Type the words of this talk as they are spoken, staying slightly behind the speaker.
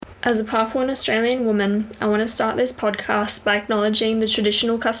As a Papuan Australian woman, I want to start this podcast by acknowledging the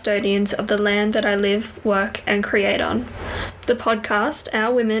traditional custodians of the land that I live, work, and create on. The podcast,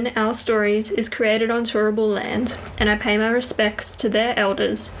 Our Women, Our Stories, is created on Turrbal land, and I pay my respects to their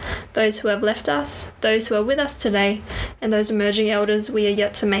elders, those who have left us, those who are with us today, and those emerging elders we are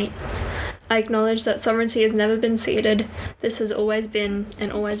yet to meet. I acknowledge that sovereignty has never been ceded. This has always been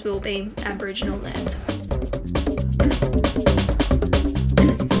and always will be Aboriginal land.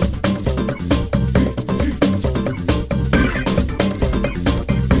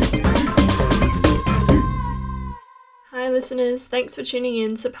 Hi listeners, thanks for tuning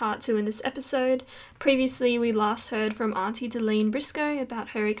in to part 2 in this episode. Previously, we last heard from Auntie Delene Briscoe about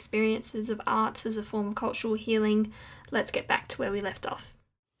her experiences of arts as a form of cultural healing. Let's get back to where we left off.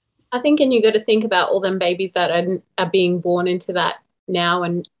 I think, and you got to think about all them babies that are being born into that now,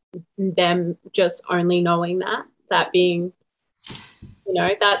 and them just only knowing that being,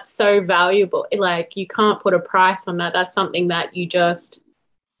 that's so valuable. Like, you can't put a price on that. That's something that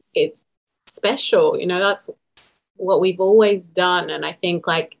it's special. That's what we've always done. And I think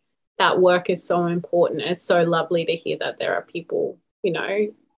like that work is so important. It's so lovely to hear that there are people,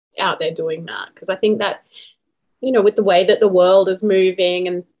 out there doing that. Because I think that, with the way that the world is moving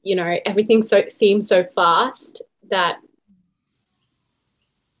and, everything seems so fast, that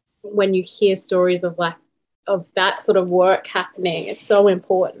when you hear stories of that sort of work happening, it's so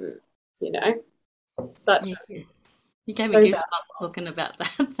important, Such, you gave me goosebumps talking about that.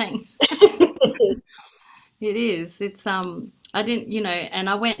 Thanks. It is. It's I didn't, and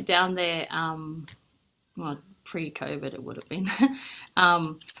I went down there pre-COVID it would have been.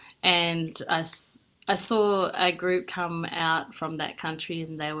 And I saw a group come out from that country,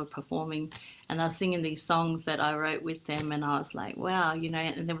 and they were performing, and they were singing these songs that I wrote with them, and I was like, wow,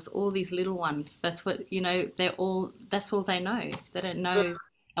 and there was all these little ones. That's what, that's all they know. They don't know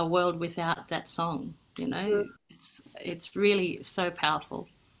a world without that song, It's really so powerful.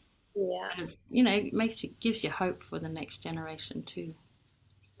 Yeah. And it's, gives you hope for the next generation too.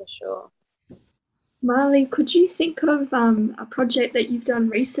 For sure. Marley, could you think of a project that you've done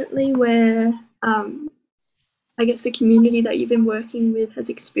recently where I guess the community that you've been working with has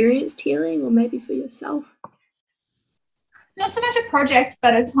experienced healing, or maybe for yourself? Not so much a project,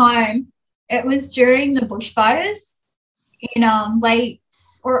 but a time. It was during the bushfires in it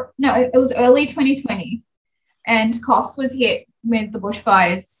was early 2020, and Coffs was hit with the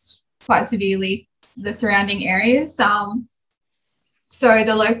bushfires quite severely, the surrounding areas. So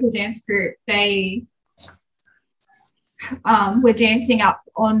the local dance group, they were dancing up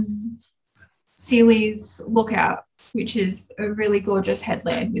on Sealy's Lookout, which is a really gorgeous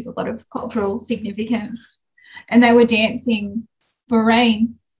headland with a lot of cultural significance. And they were dancing for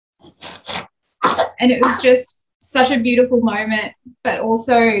rain. And it was just such a beautiful moment, but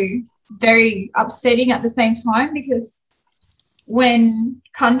also very upsetting at the same time, because when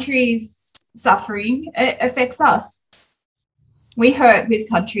country's suffering, it affects us. We hurt with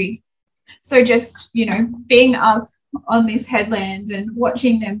country. So just, being up on this headland and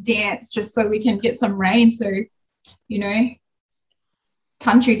watching them dance just so we can get some rain so,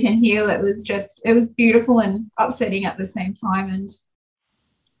 country can heal. It was beautiful and upsetting at the same time. And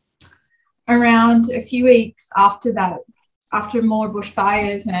around a few weeks after that, after more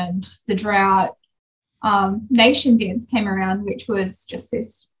bushfires and the drought, Nation Dance came around, which was just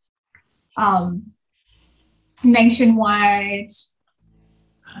this nationwide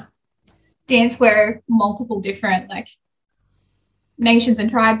dance where multiple different nations and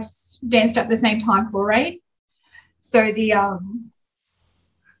tribes danced at the same time for rain. So the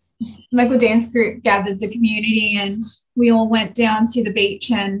local dance group gathered the community, and we all went down to the beach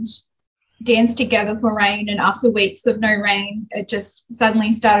and danced together for rain. And after weeks of no rain, it just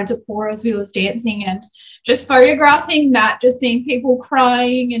suddenly started to pour as we was dancing, and just photographing that, just seeing people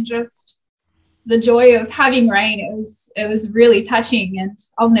crying and just the joy of having rain, it was really touching, and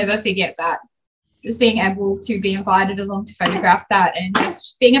I'll never forget that. Just being able to be invited along to photograph that, and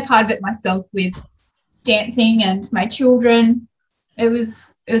just being a part of it myself with dancing and my children, it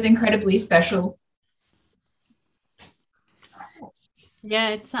was incredibly special. Yeah,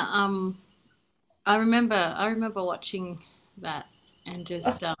 it's I remember watching that, and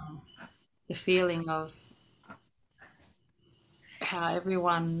just the feeling of how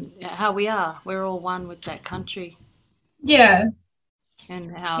we're all one with that country. Yeah.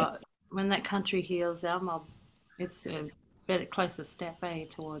 And how when that country heals our mob, it's a better, closer step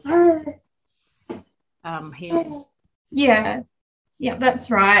towards healing. Yeah, that's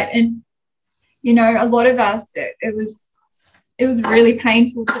right. And a lot of us, it was really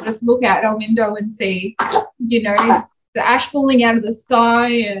painful to just look out our window and see the ash falling out of the sky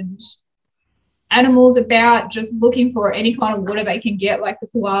and animals about just looking for any kind of water they can get, like the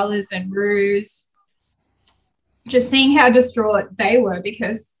koalas and roos. Just seeing how distraught they were,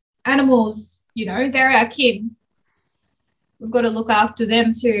 because animals, you know, they're our kin. We've got to look after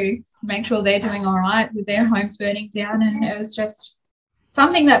them too, make sure they're doing all right with their homes burning down. And it was just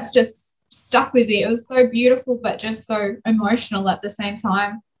something that's just stuck with me. It was so beautiful, but just so emotional at the same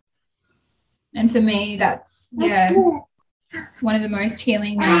time. And for me, that's, yeah, one of the most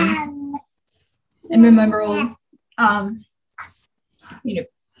healing and memorable,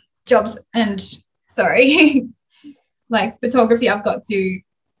 jobs and, like photography I've got to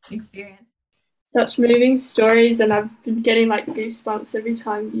experience. Such moving stories, and I've been getting like goosebumps every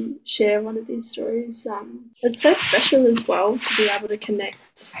time you share one of these stories. It's so special as well to be able to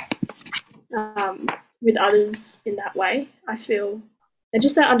connect with others in that way, I feel. And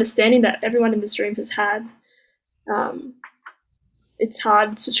just that understanding that everyone in this room has had. It's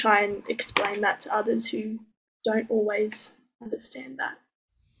hard to try and explain that to others who don't always understand that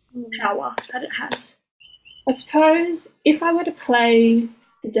power that it has. I suppose if I were to play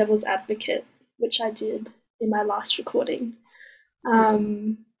the devil's advocate, which I did in my last recording,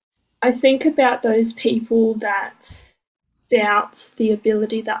 I think about those people that doubt the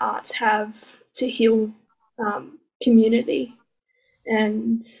ability that arts have to heal community.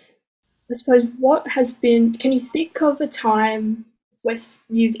 And I suppose can you think of a time where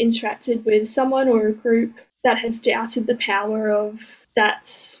you've interacted with someone or a group that has doubted the power of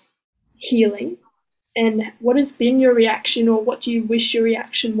that healing? And what has been your reaction, or what do you wish your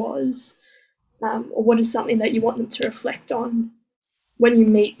reaction was? Or what is something that you want them to reflect on when you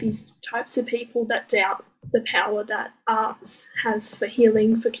meet these types of people that doubt the power that arts has for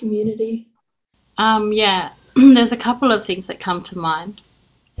healing, for community? There's a couple of things that come to mind.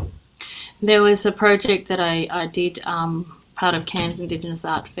 There was a project that I did, part of Cairns Indigenous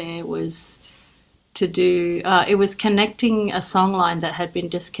Art Fair, was to do, it was connecting a songline that had been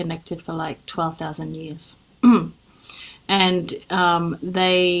disconnected for like 12,000 years. And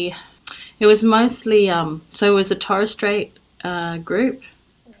it was mostly, so it was a Torres Strait group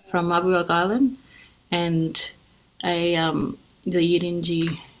from Mabuiag Island and the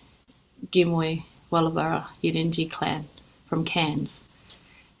Yidinji Gimwe Wallabara Yidinji clan from Cairns.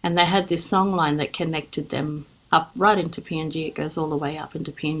 And they had this songline that connected them up right into PNG. It goes all the way up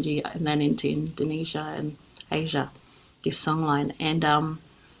into PNG and then into Indonesia and Asia, this songline. And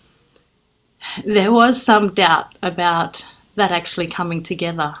there was some doubt about that actually coming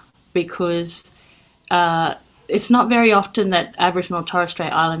together, because it's not very often that Aboriginal Torres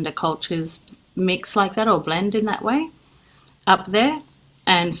Strait Islander cultures mix like that or blend in that way up there.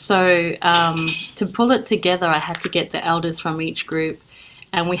 And so to pull it together, I had to get the elders from each group,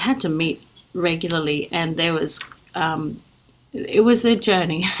 and we had to meet regularly. And there was, it was a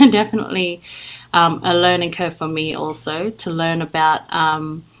journey, definitely a learning curve for me also, to learn about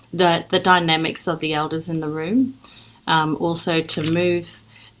the dynamics of the elders in the room. Also to move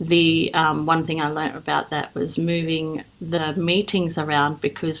one thing I learned about that was moving the meetings around,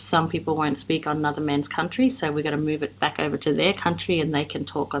 because some people won't speak on another man's country, so we've got to move it back over to their country and they can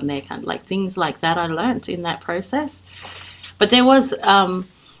talk on their country, like things like that I learned in that process. But there was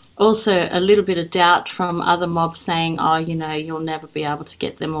also a little bit of doubt from other mobs saying, oh, you know, you'll never be able to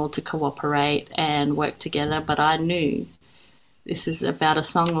get them all to cooperate and work together. But I knew this is about a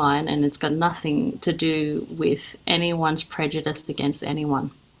songline, and it's got nothing to do with anyone's prejudice against anyone.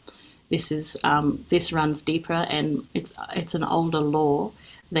 This is this runs deeper, and it's an older law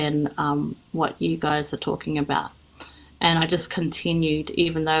than what you guys are talking about. And I just continued,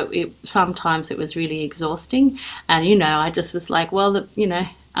 even though sometimes it was really exhausting. And, you know, I just was like, well,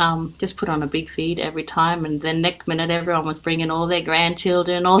 just put on a big feed every time. And then next minute, everyone was bringing all their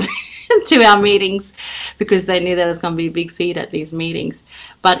grandchildren to our meetings, because they knew there was going to be a big feed at these meetings.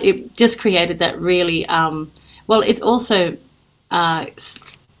 But it just created that really, it's also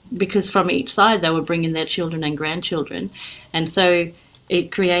because from each side they were bringing their children and grandchildren. And so it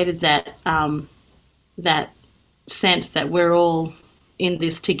created that that sense that we're all in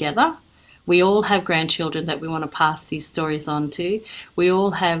this together. We all have grandchildren that we want to pass these stories on to. We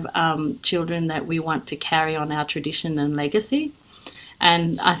all have children that we want to carry on our tradition and legacy.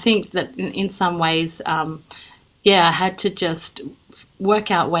 And I think that in some ways, I had to just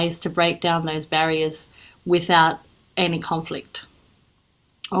work out ways to break down those barriers without any conflict,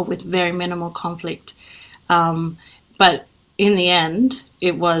 or with very minimal conflict. But in the end,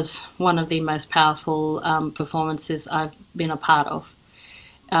 it was one of the most powerful performances I've been a part of.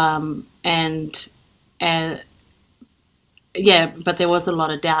 But there was a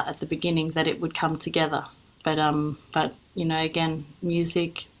lot of doubt at the beginning that it would come together. But you know, again,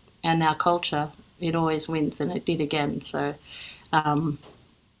 music and our culture, it always wins, and it did again. So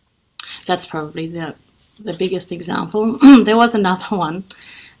that's probably the biggest example. There was another one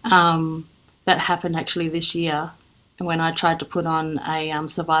that happened actually this year when I tried to put on a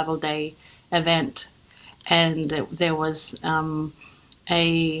Survival Day event, and there was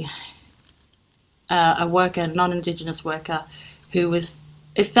a worker, non-Indigenous worker, who was.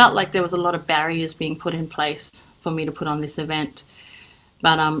 It felt like there was a lot of barriers being put in place for me to put on this event,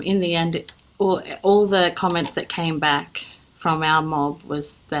 but in the end, all the comments that came back from our mob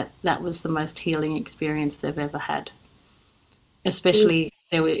was that was the most healing experience they've ever had. Especially,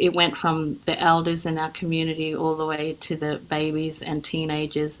 it went from the elders in our community all the way to the babies and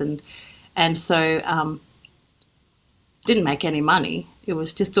teenagers, and so didn't make any money. It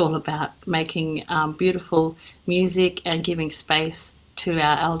was just all about making beautiful music and giving space to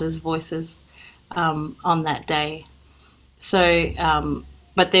our elders' voices on that day. So,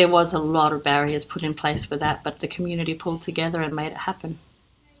 but there was a lot of barriers put in place for that, but the community pulled together and made it happen.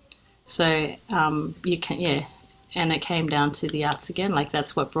 So you can, yeah, and it came down to the arts again. Like,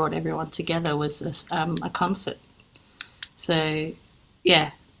 that's what brought everyone together, was a concert. So,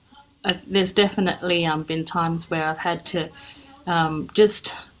 yeah, there's definitely been times where I've had to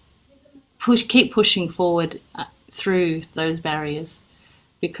just keep pushing forward through those barriers,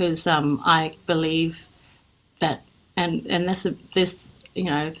 because I believe that, and there's you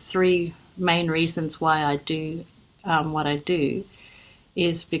know, three main reasons why I do what I do,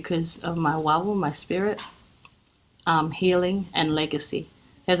 is because of my wawa, my spirit, healing, and legacy.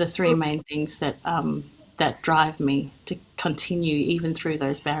 They're the three main things that that drive me to continue even through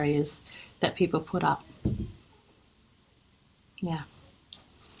those barriers that people put up. Yeah.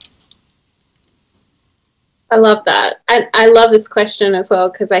 I love that. And I love this question as well,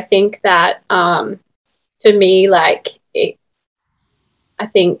 because I think that for me, like, I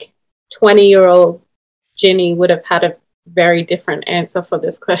think 20-year-old Ginny would have had a very different answer for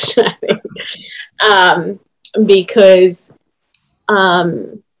this question, I think. Because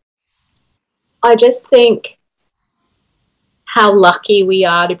I just think how lucky we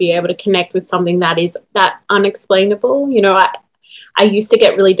are to be able to connect with something that is that unexplainable. You know, I used to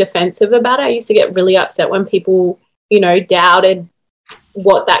get really defensive about it. I used to get really upset when people, you know, doubted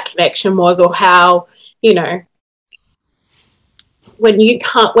what that connection was, or how, you know, when you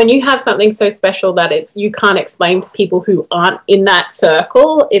have something so special that you can't explain to people who aren't in that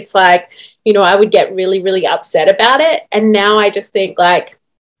circle, it's like, you know, I would get really, really upset about it. And now I just think, like,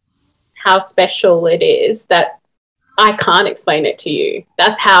 how special it is that I can't explain it to you.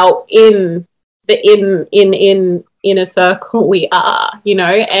 That's how in a circle we are, you know,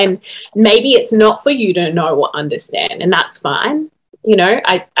 and maybe it's not for you to know or understand, and that's fine. You know,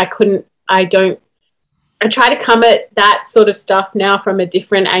 I try to come at that sort of stuff now from a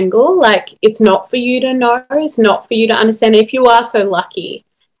different angle. Like, it's not for you to know, it's not for you to understand. If you are so lucky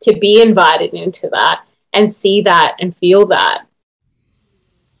to be invited into that and see that and feel that,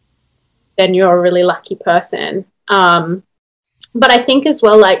 then you're a really lucky person. But I think as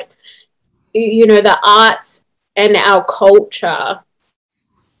well, like, you know, the arts and our culture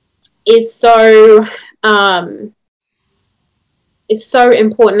is so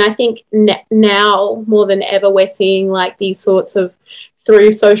important. I think now more than ever, we're seeing, like, these sorts of,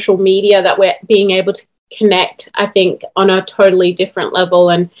 through social media, that we're being able to connect, I think, on a totally different level,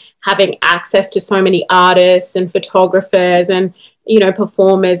 and having access to so many artists and photographers and, you know,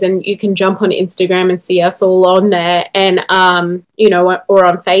 performers, and you can jump on Instagram and see us all on there, and you know, or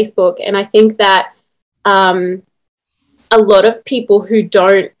on Facebook. And I think that a lot of people who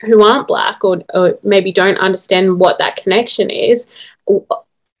aren't Black, or maybe don't understand what that connection is,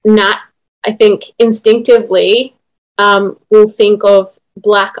 I think instinctively will think of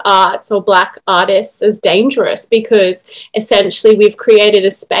Black arts or Black artists as dangerous, because essentially we've created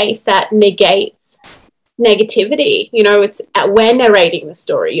a space that negates negativity. You know, we're narrating the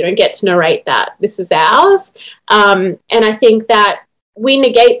story. You don't get to narrate that. This is ours. And I think that we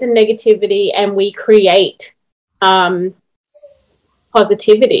negate the negativity and we create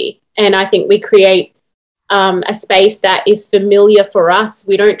positivity. And I think we create a space that is familiar for us.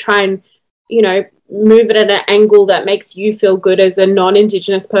 We don't try and, you know, move it at an angle that makes you feel good as a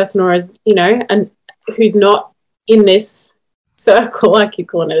non-Indigenous person, or as, you know, and who's not in this circle. I keep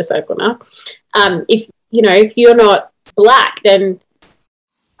calling it a circle now. If you're not Black, then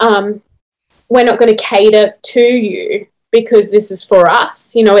we're not going to cater to you, because this is for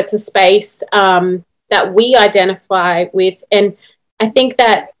us. You know, it's a space that we identify with. And I think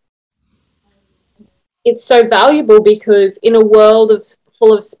that it's so valuable, because in a world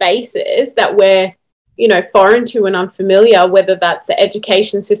full of spaces that we're, foreign to and unfamiliar, whether that's the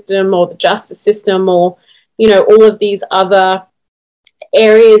education system or the justice system or, all of these other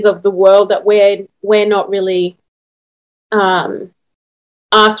areas of the world that we're not really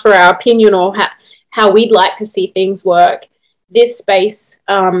asked for our opinion or how we'd like to see things work. This space,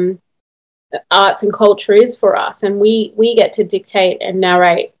 arts and culture, is for us, and we get to dictate and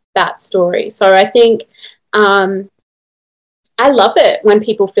narrate that story. So I think I love it when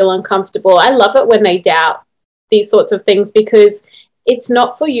people feel uncomfortable. I love it when they doubt these sorts of things, because it's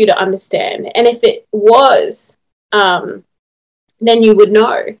not for you to understand. And if it was, then you would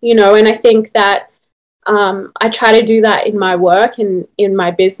know, and I think that I try to do that in my work and in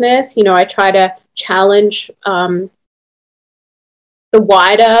my business. I try to challenge the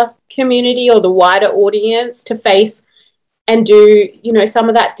wider community or the wider audience to face and do, some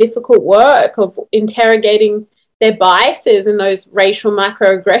of that difficult work of interrogating their biases and those racial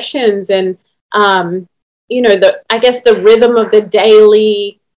microaggressions and, the rhythm of the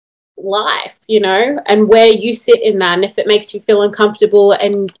daily life, and where you sit in that. And if it makes you feel uncomfortable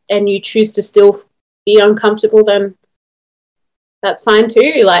and you choose to still be uncomfortable, then that's fine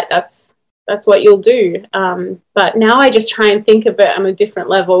too. Like that's what you'll do. But now I just try and think of it on a different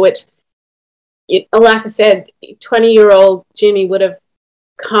level, which, like I said, 20-year-old Ginny would have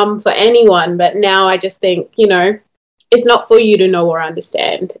come for anyone. But now I just think, it's not for you to know or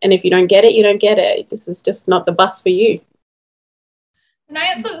understand. And if you don't get it, you don't get it. This is just not the bus for you. And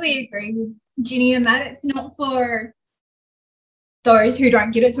I absolutely agree with Ginny in that. It's not for those who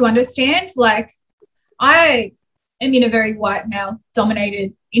don't get it to understand. Like, I am in a very white male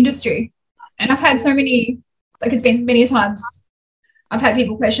dominated industry, and I've had so many, like, it's been many times I've had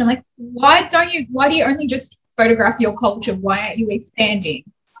people question, like, why do you only just photograph your culture? Why aren't you expanding?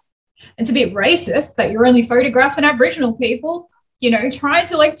 It's a bit racist that you're only photographing Aboriginal people, trying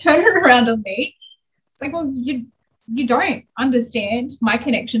to like turn it around on me. It's like, well, you don't understand my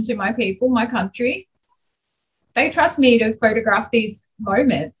connection to my people, my country. They trust me to photograph these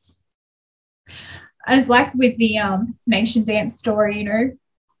moments. As like with the nation dance story,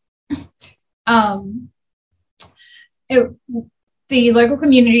 the local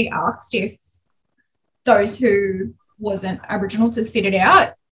community asked if those who wasn't Aboriginal to sit it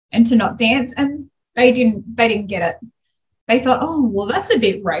out and to not dance, and they didn't get it. They thought, oh, well, that's a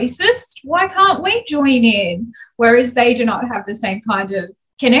bit racist. Why can't we join in? Whereas they do not have the same kind of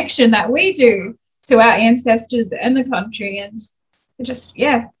connection that we do to our ancestors and the country. And they just,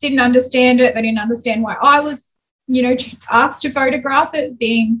 didn't understand it. They didn't understand why I was, asked to photograph it,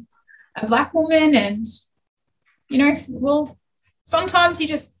 being a Black woman. And, well, sometimes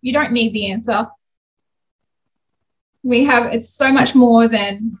you don't need the answer. It's so much more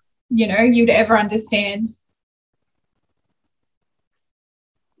than, you'd ever understand.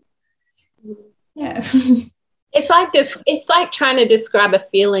 Yeah. It's like trying to describe a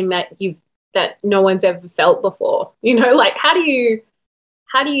feeling that no one's ever felt before. Like how do you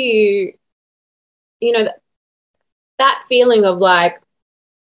that feeling of like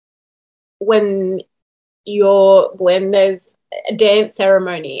when there's a dance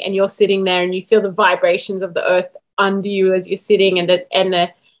ceremony and you're sitting there and you feel the vibrations of the earth under you as you're sitting, and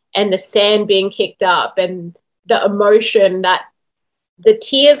the sand being kicked up, and the emotion, that the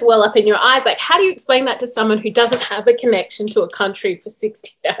tears well up in your eyes. Like, how do you explain that to someone who doesn't have a connection to a country for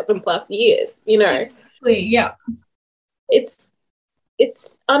 60,000 plus years? Yeah, it's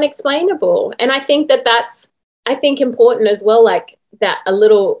unexplainable. And I think that's important as well. Like that a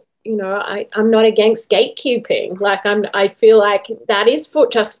little. I'm not against gatekeeping. Like I feel like that is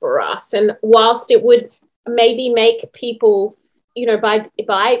just for us. And whilst it would maybe make people, by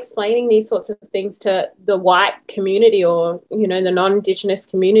explaining these sorts of things to the white community or, the non-Indigenous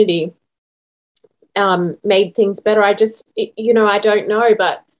community, made things better. I just, I don't know.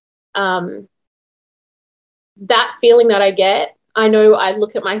 But that feeling that I get, I know I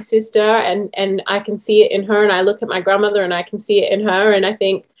look at my sister and I can see it in her, and I look at my grandmother and I can see it in her, and I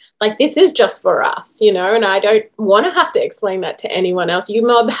think, like, this is just for us, and I don't want to have to explain that to anyone else. You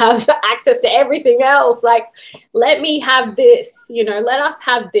mob have access to everything else. Like, let me have this, let us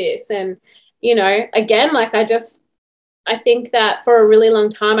have this. And, again, like I think that for a really long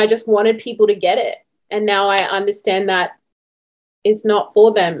time, I just wanted people to get it. And now I understand that it's not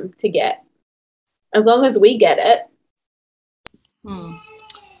for them to get, as long as we get it.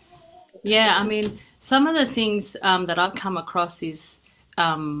 Yeah, I mean, some of the things that I've come across is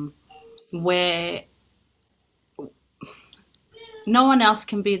where no one else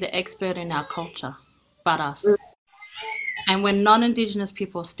can be the expert in our culture but us. And when non-Indigenous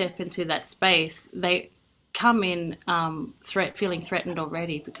people step into that space, they come in feeling threatened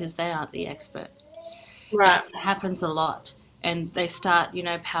already because they aren't the expert. Right. It happens a lot. And they start,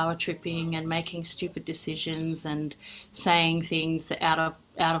 power tripping and making stupid decisions and saying things that out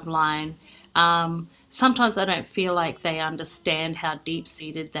of line. Sometimes I don't feel like they understand how deep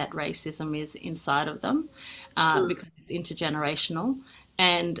seated that racism is inside of them, because it's intergenerational,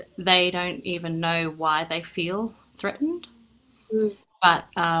 and they don't even know why they feel threatened.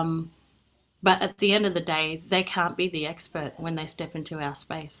 Mm. But at the end of the day, they can't be the expert when they step into our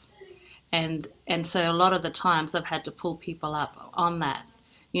space. And so a lot of the times I've had to pull people up on that.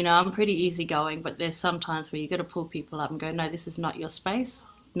 I'm pretty easygoing, but there's some times where you got to pull people up and go, no, this is not your space,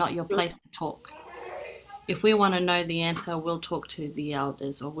 not your place to talk. If we want to know the answer, we'll talk to the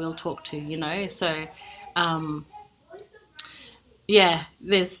elders, or we'll talk to. So yeah,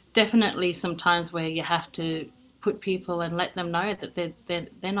 there's definitely some times where you have to put people and let them know that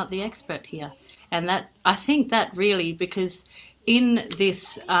they're not the expert here. And that, I think that really, because in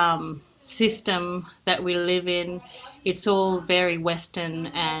this system that we live in, it's all very Western,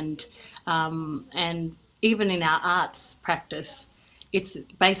 and even in our arts practice, it's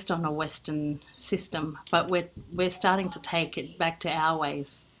based on a Western system, but we're starting to take it back to our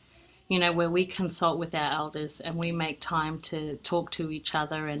ways, where we consult with our elders and we make time to talk to each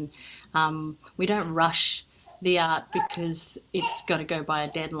other, and we don't rush the art because it's got to go by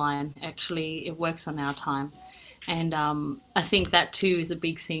a deadline. Actually, it works on our time. And I think that too is a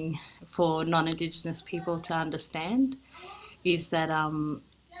big thing for non-Indigenous people to understand, is that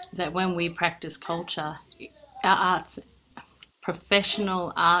that when we practice culture, our arts,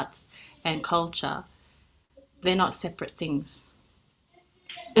 professional arts and culture, they're not separate things.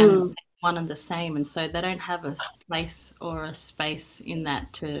 And one and the same, and so they don't have a place or a space in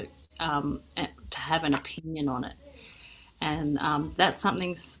that to have an opinion on it. And that's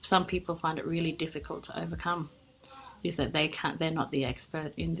something some people find it really difficult to overcome, is that they're not the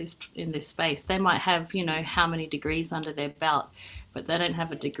expert in this space. They might have, how many degrees under their belt, but they don't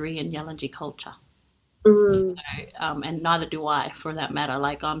have a degree in Yalanji culture. So, and neither do I, for that matter.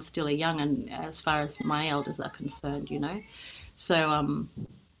 Like, I'm still a young'un as far as my elders are concerned, So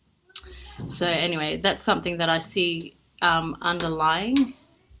anyway, that's something that I see underlying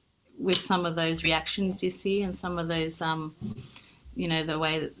with some of those reactions you see, and some of those, the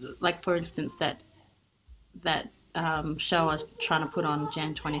way that, like, for instance, that show I was trying to put on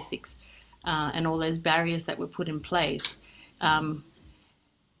Jan 26, and all those barriers that were put in place. The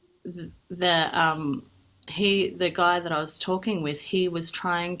guy that I was talking with, he was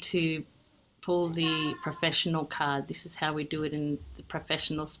trying to pull the professional card. This is how we do it in the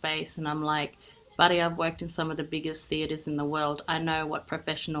professional space. And I'm like, buddy, I've worked in some of the biggest theatres in the world. I know what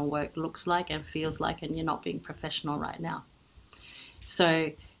professional work looks like and feels like, and you're not being professional right now.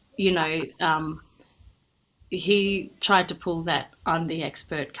 So, he tried to pull that on the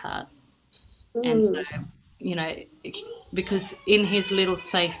expert card. And so, because in his little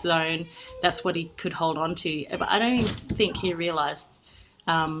safe zone, that's what he could hold on to. But I don't even think he realised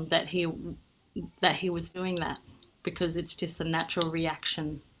that he was doing that, because it's just a natural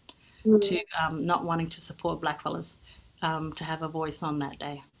reaction to not wanting to support blackfellas to have a voice on that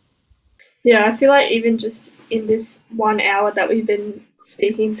day. Yeah, I feel like even just in this 1 hour that we've been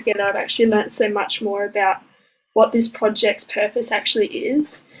speaking together, I've actually learnt so much more about what this project's purpose actually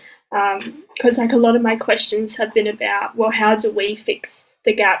is. Because like a lot of my questions have been about, well, how do we fix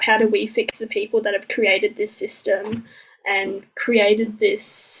the gap? How do we fix the people that have created this system and created this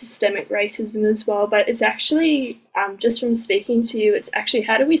systemic racism as well? But it's actually, just from speaking to you, it's actually,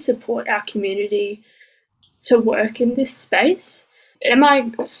 how do we support our community to work in this space? Am I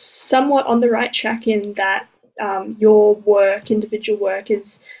somewhat on the right track in that your work, individual work,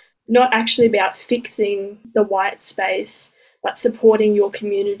 is not actually about fixing the white space, but supporting your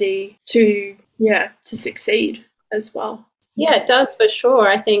community to succeed as well? Yeah, it does, for sure.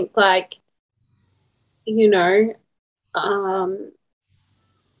 I think, like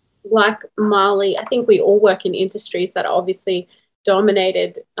Marley, I think we all work in industries that are obviously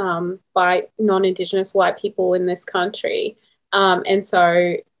dominated by non-Indigenous white people in this country. And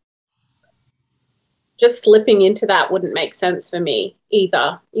so just slipping into that wouldn't make sense for me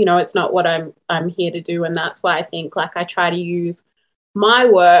either. It's not what I'm here to do. And that's why I think, like, I try to use my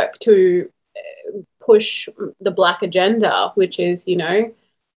work to push the Black agenda, which is,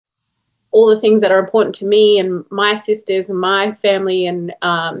 all the things that are important to me and my sisters and my family and,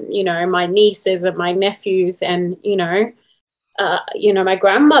 my nieces and my nephews and, my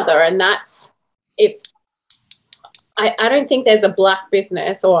grandmother. And that's, if I don't think there's a Black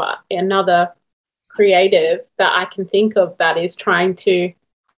business or another creative that I can think of that is trying to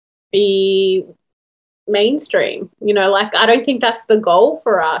be mainstream. I don't think that's the goal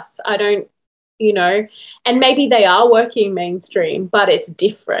for us. I don't, you know, and maybe they are working mainstream, but it's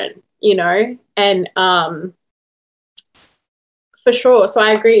different, you know, and for sure. So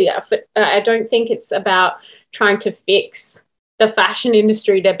I agree. I don't think it's about trying to fix the fashion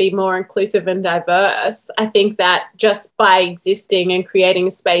industry to be more inclusive and diverse. I think that just by existing and creating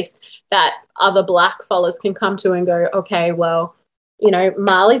a space that other Black fellas can come to and go, okay, well, you know,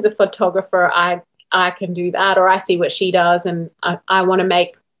 Marley's a photographer. I can do that, or I see what she does, and I want to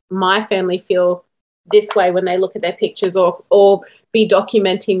make my family feel this way when they look at their pictures, or be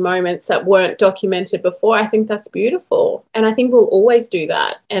documenting moments that weren't documented before. I think that's beautiful, and I think we'll always do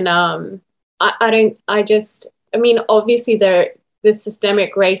that. And I mean, obviously there's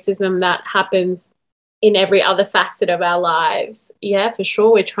systemic racism that happens in every other facet of our lives. Yeah, for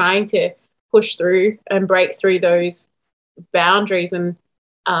sure. We're trying to push through and break through those boundaries, and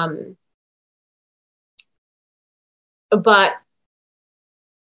but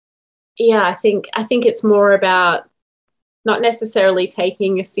yeah, I think it's more about not necessarily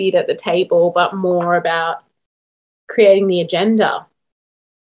taking a seat at the table, but more about creating the agenda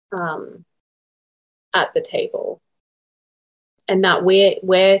at the table, and that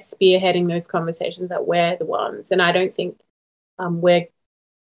we're spearheading those conversations, that we're the ones. And I don't think we're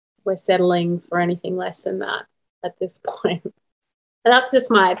settling for anything less than that at this point. And that's just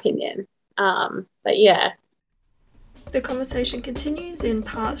my opinion. But yeah. The conversation continues in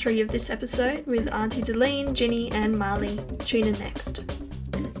part 3 of this episode with Auntie Delene, Ginny and Marley. Tune in next.